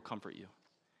Spirit will comfort you.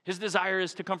 His desire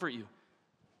is to comfort you.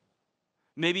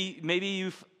 Maybe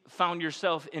you've found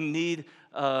yourself in need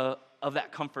of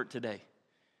that comfort today.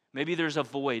 Maybe there's a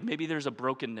void. Maybe there's a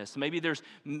brokenness.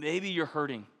 Maybe you're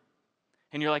hurting.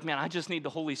 And you're like, man, I just need the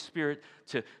Holy Spirit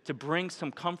to bring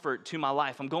some comfort to my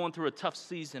life. I'm going through a tough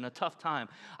season, a tough time.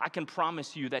 I can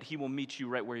promise you that he will meet you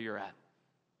right where you're at.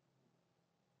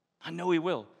 I know he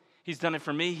will. He's done it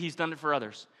for me. He's done it for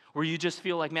others. Where you just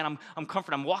feel like, man, I'm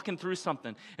comforted. I'm walking through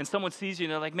something. And someone sees you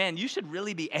and they're like, man, you should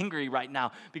really be angry right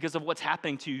now because of what's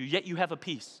happening to you, yet you have a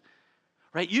peace.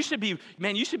 Right? You should be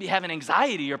having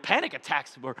anxiety or panic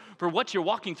attacks for what you're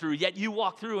walking through, yet you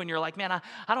walk through and you're like, man,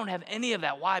 I don't have any of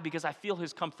that. Why? Because I feel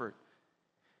his comfort.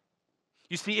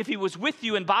 You see, if he was with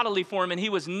you in bodily form and he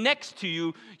was next to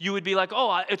you, you would be like,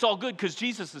 oh, it's all good because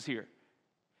Jesus is here.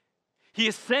 He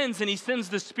ascends and he sends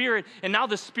the Spirit, and now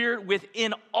the Spirit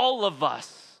within all of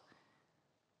us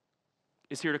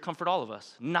is here to comfort all of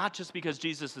us. Not just because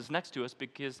Jesus is next to us,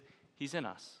 because he's in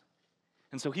us.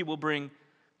 And so he will bring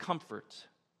comfort.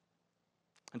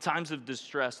 In times of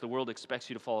distress, the world expects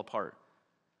you to fall apart,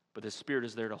 but the Spirit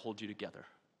is there to hold you together.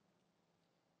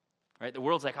 Right? The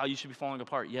world's like, oh, you should be falling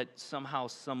apart, yet somehow,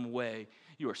 some way,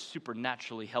 you are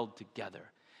supernaturally held together.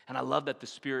 And I love that the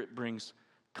Spirit brings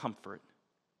comfort.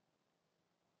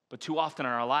 But too often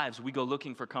in our lives, we go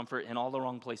looking for comfort in all the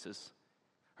wrong places.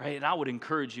 Right? And I would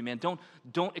encourage you, man,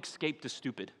 don't escape the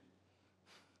stupid.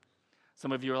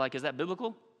 Some of you are like, is that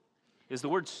biblical? Is the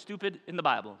word stupid in the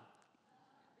Bible?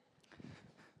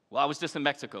 Well, I was just in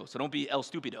Mexico, so don't be el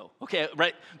stupido. Okay,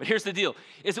 right? But here's the deal.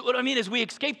 What I mean is we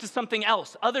escape to something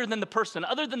else other than the person,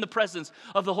 other than the presence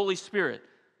of the Holy Spirit.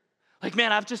 Like,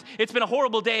 man, it's been a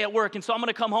horrible day at work, and so I'm going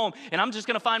to come home, and I'm just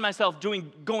going to find myself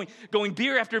going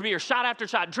beer after beer, shot after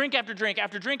shot, drink after drink,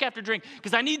 after drink after drink,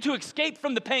 because I need to escape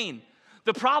from the pain.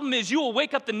 The problem is you will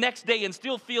wake up the next day and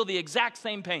still feel the exact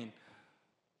same pain.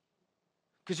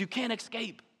 Because you can't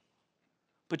escape.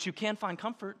 But you can find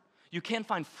comfort. You can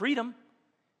find freedom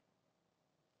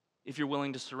if you're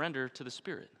willing to surrender to the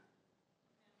Spirit.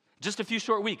 Just a few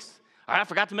short weeks. All right, I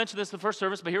forgot to mention this in the first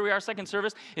service, but here we are, second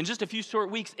service. In just a few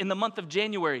short weeks, in the month of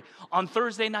January, on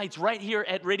Thursday nights, right here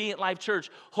at Radiant Life Church,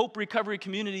 Hope Recovery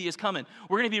Community is coming.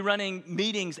 We're going to be running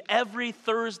meetings every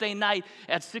Thursday night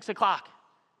at 6 o'clock.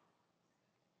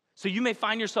 So you may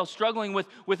find yourself struggling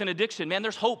with an addiction. Man,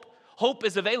 there's hope. Hope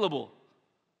is available.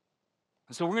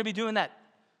 And so we're going to be doing that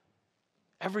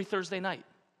every Thursday night.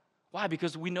 Why?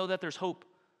 Because we know that there's hope,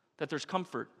 that there's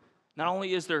comfort. Not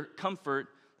only is there comfort,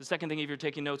 the second thing, if you're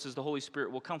taking notes, is the Holy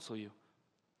Spirit will counsel you.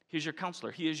 He's your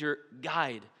counselor. He is your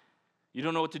guide. You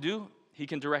don't know what to do? He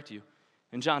can direct you.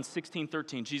 In John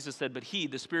 16:13, Jesus said, but he,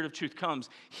 the Spirit of truth, comes.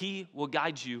 He will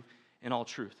guide you in all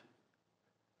truth.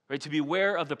 Right? To be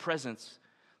aware of the presence.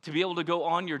 To be able to go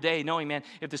on your day knowing, man,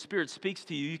 if the Spirit speaks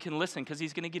to you, you can listen because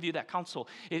he's going to give you that counsel.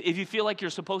 If you feel like you're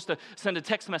supposed to send a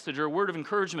text message or a word of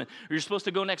encouragement, or you're supposed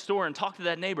to go next door and talk to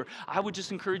that neighbor, I would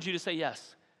just encourage you to say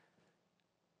yes.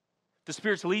 The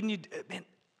Spirit's leading you, man,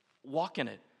 walk in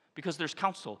it because there's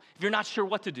counsel. If you're not sure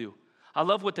what to do, I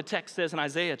love what the text says in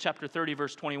Isaiah chapter 30,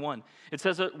 verse 21. It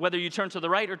says that whether you turn to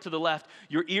the right or to the left,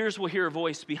 your ears will hear a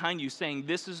voice behind you saying,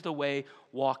 this is the way,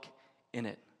 walk in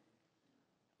it.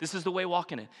 This is the way,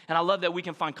 walk in it. And I love that we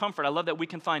can find comfort. I love that we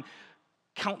can find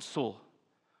counsel.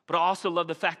 But I also love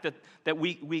the fact that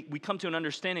we come to an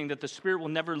understanding that the Spirit will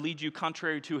never lead you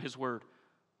contrary to his word.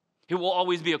 It will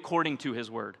always be according to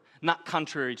his word, not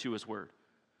contrary to his word.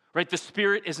 Right? The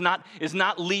Spirit is not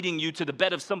leading you to the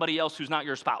bed of somebody else who's not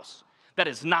your spouse. That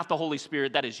is not the Holy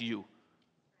Spirit, that is you.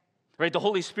 Right? The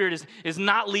Holy Spirit is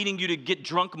not leading you to get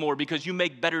drunk more because you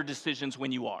make better decisions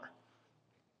when you are.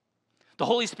 The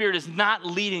Holy Spirit is not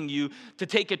leading you to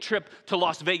take a trip to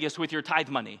Las Vegas with your tithe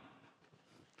money.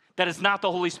 That is not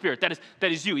the Holy Spirit.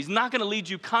 That is you. He's not going to lead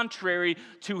you contrary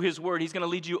to his word. He's going to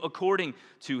lead you according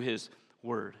to his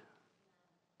word.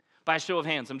 By a show of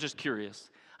hands, I'm just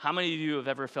curious. How many of you have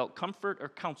ever felt comfort or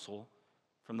counsel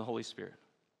from the Holy Spirit?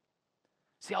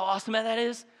 See how awesome that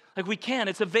is? Like we can.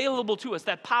 It's available to us.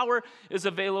 That power is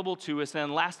available to us.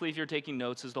 And lastly, if you're taking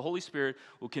notes, is the Holy Spirit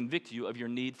will convict you of your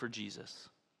need for Jesus.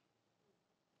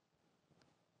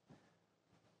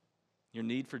 Your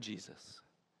need for Jesus.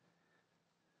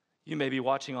 You may be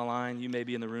watching online. You may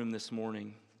be in the room this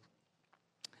morning.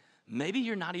 Maybe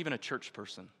you're not even a church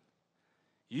person.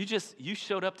 You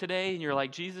showed up today and you're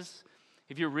like, Jesus,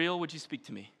 if you're real, would you speak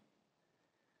to me?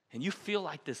 And you feel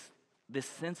like this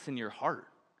sense in your heart,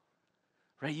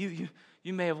 right? You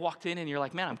may have walked in and you're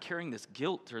like, man, I'm carrying this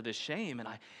guilt or this shame, and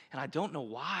I don't know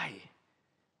why.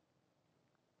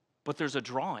 But there's a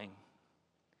drawing.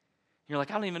 You're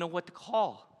like, I don't even know what to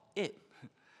call it.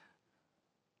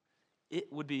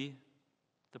 It would be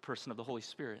the person of the Holy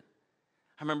Spirit.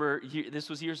 I remember this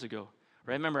was years ago.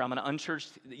 Right? Remember, I'm an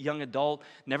unchurched young adult,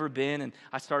 never been, and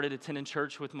I started attending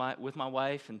church with my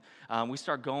wife, and we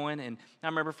start going, and I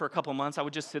remember for a couple of months, I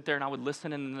would just sit there and I would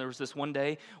listen, and there was this one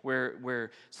day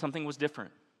where something was different.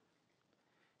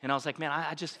 And I was like, man,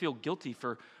 I just feel guilty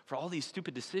for all these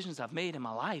stupid decisions I've made in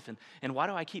my life, and why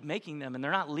do I keep making them? And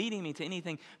they're not leading me to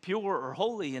anything pure or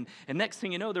holy. And next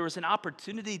thing you know, there was an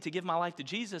opportunity to give my life to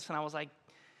Jesus, and I was like,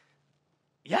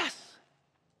 yes.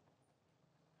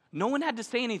 No one had to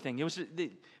say anything. It was,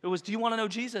 do you want to know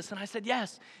Jesus? And I said,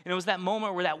 yes. And it was that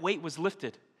moment where that weight was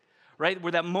lifted, right?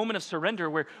 Where that moment of surrender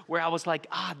where I was like,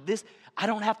 I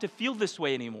don't have to feel this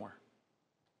way anymore.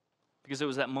 Because it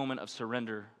was that moment of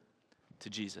surrender to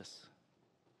Jesus.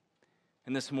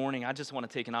 And this morning, I just want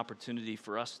to take an opportunity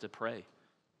for us to pray.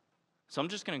 So I'm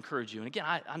just going to encourage you. And again,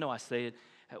 I know I say it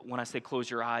when I say close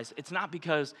your eyes. It's not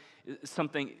because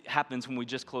something happens when we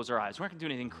just close our eyes. We're not going to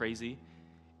do anything crazy.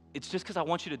 It's just because I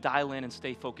want you to dial in and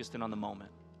stay focused in on the moment.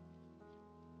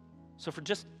 So for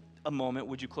just a moment,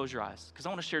 would you close your eyes? Because I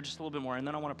want to share just a little bit more, and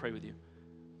then I want to pray with you.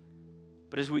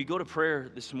 But as we go to prayer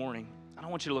this morning, I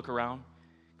don't want you to look around,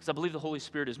 because I believe the Holy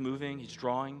Spirit is moving, He's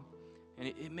drawing, and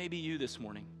it may be you this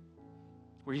morning,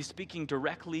 where He's speaking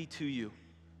directly to you.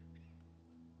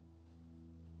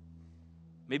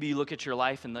 Maybe you look at your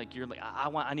life and you're like,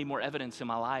 I need more evidence in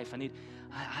my life.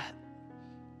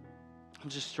 I'm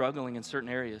just struggling in certain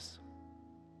areas.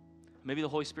 Maybe the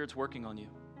Holy Spirit's working on you.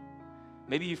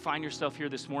 Maybe you find yourself here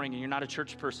this morning and you're not a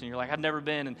church person. You're like, I've never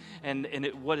been,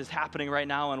 what is happening right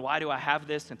now, and why do I have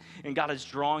this? And God is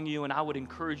drawing you, and I would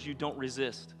encourage you, don't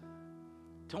resist.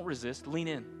 Don't resist, lean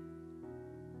in.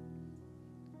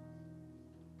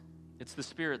 It's the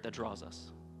Spirit that draws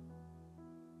us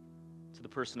to the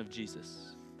person of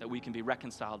Jesus, that we can be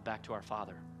reconciled back to our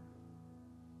Father.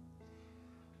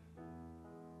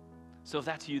 So if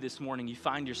that's you this morning, you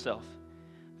find yourself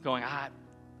going, I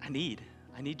need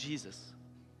Jesus.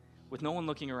 With no one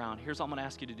looking around, here's all I'm going to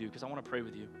ask you to do, because I want to pray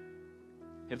with you.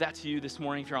 If that's you this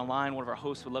morning, if you're online, one of our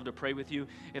hosts would love to pray with you.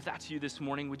 If that's you this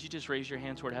morning, would you just raise your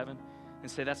hand toward heaven and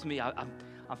say, that's me. I'm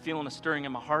feeling a stirring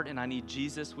in my heart, and I need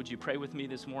Jesus. Would you pray with me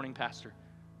this morning, Pastor?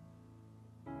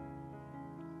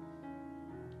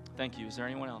 Thank you. Is there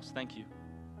anyone else? Thank you.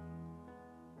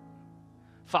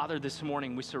 Father, this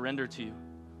morning we surrender to you.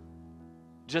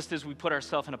 Just as we put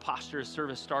ourselves in a posture as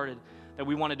service started, that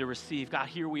we wanted to receive. God,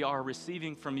 here we are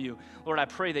receiving from you. Lord, I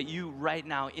pray that you right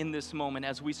now in this moment,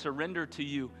 as we surrender to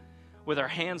you, with our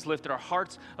hands lifted, our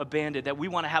hearts abandoned, that we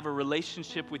want to have a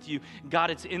relationship with you.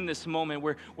 God, it's in this moment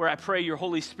where I pray your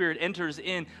Holy Spirit enters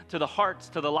in to the hearts,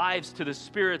 to the lives, to the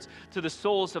spirits, to the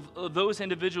souls of those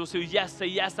individuals who, say,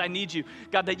 yes, I need you.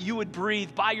 God, that you would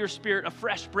breathe by your Spirit a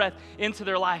fresh breath into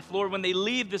their life. Lord, when they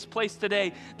leave this place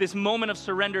today, this moment of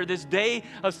surrender, this day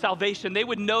of salvation, they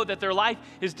would know that their life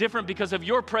is different because of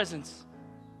your presence.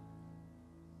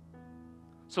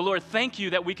 So, Lord, thank you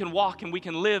that we can walk and we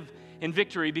can live in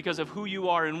victory because of who you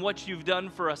are and what you've done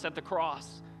for us at the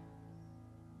cross.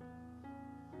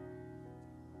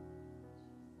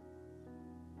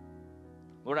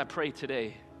 Lord, I pray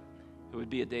today it would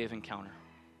be a day of encounter.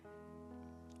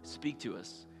 Speak to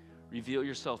us. Reveal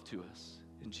yourself to us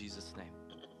in Jesus' name.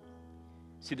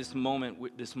 See, this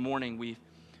morning, we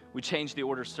changed the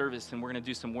order of service, and we're going to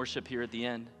do some worship here at the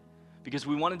end because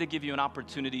we wanted to give you an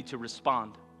opportunity to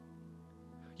respond.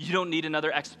 You don't need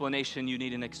another explanation, you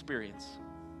need an experience.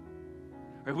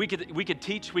 Right? We could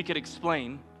teach, we could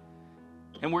explain,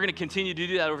 and we're going to continue to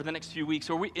do that over the next few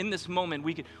weeks. Or in this moment,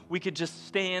 we could just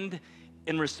stand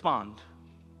and respond.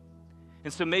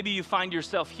 And so maybe you find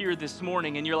yourself here this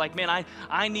morning and you're like, man,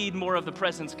 I need more of the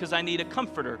presence because I need a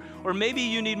comforter. Or maybe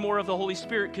you need more of the Holy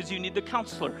Spirit because you need the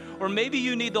counselor. Or maybe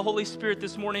you need the Holy Spirit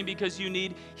this morning because you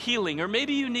need healing. Or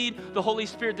maybe you need the Holy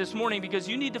Spirit this morning because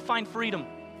you need to find freedom.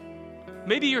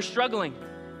 Maybe you're struggling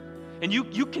and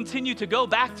you continue to go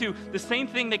back to the same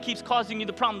thing that keeps causing you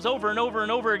the problems over and over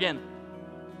and over again.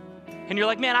 And you're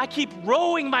like, man, I keep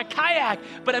rowing my kayak,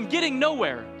 but I'm getting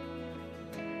nowhere.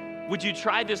 Would you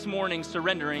try this morning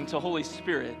surrendering to Holy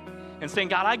Spirit and saying,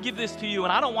 God, I give this to you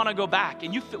and I don't want to go back.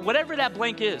 And whatever that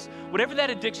blank is, whatever that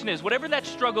addiction is, whatever that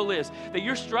struggle is that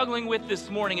you're struggling with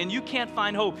this morning and you can't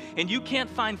find hope and you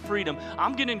can't find freedom,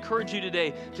 I'm going to encourage you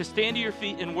today to stand to your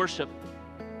feet and worship.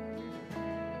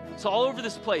 So all over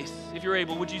this place, if you're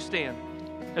able, would you stand?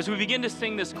 As we begin to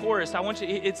sing this chorus,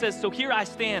 it says, so here I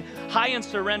stand, high and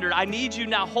surrendered. I need you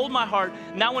now, hold my heart,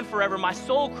 now and forever. My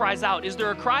soul cries out. Is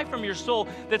there a cry from your soul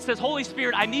that says, Holy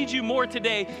Spirit, I need you more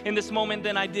today in this moment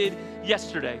than I did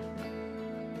yesterday?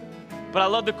 But I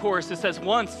love the chorus. It says,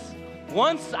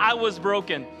 once I was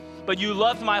broken, but you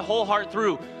loved my whole heart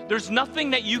through. There's nothing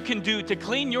that you can do to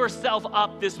clean yourself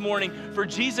up this morning for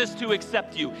Jesus to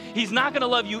accept you. He's not gonna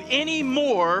love you any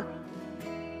more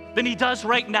than he does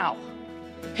right now.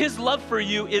 His love for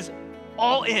you is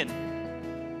all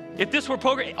in. If this were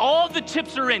poker, all the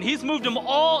chips are in. He's moved them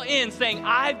all in, saying,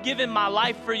 I've given my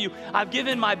life for you. I've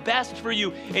given my best for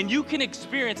you. And you can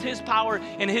experience his power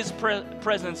and his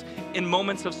presence in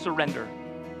moments of surrender.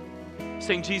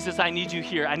 Saying, Jesus, I need you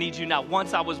here. I need you now.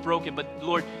 Once I was broken, but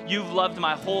Lord, you've loved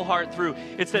my whole heart through.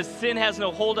 It says, sin has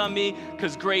no hold on me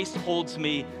because grace holds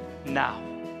me now.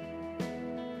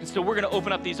 And so we're going to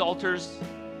open up these altars.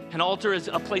 An altar is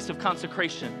a place of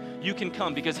consecration. You can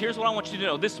come, because here's what I want you to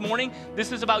know. This morning,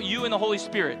 this is about you and the Holy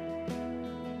Spirit.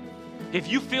 If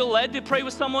you feel led to pray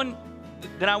with someone,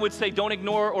 then I would say don't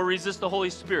ignore or resist the Holy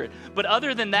Spirit. But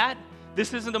other than that,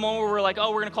 this isn't the moment where we're like,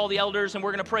 oh, we're going to call the elders and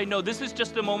we're going to pray. No, this is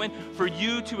just a moment for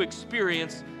you to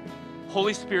experience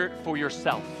Holy Spirit for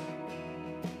yourself.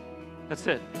 That's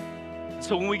it.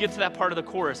 So when we get to that part of the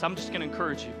chorus, I'm just going to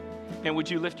encourage you. Man, would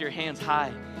you lift your hands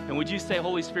high? And would you say,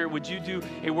 Holy Spirit, would you do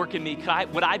a work in me?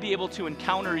 Would I be able to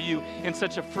encounter you in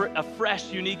such a fresh,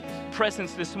 unique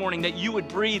presence this morning, that you would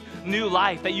breathe new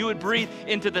life, that you would breathe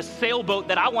into the sailboat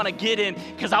that I want to get in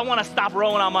because I want to stop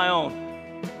rowing on my own.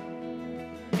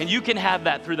 And you can have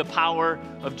that through the power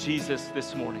of Jesus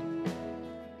this morning.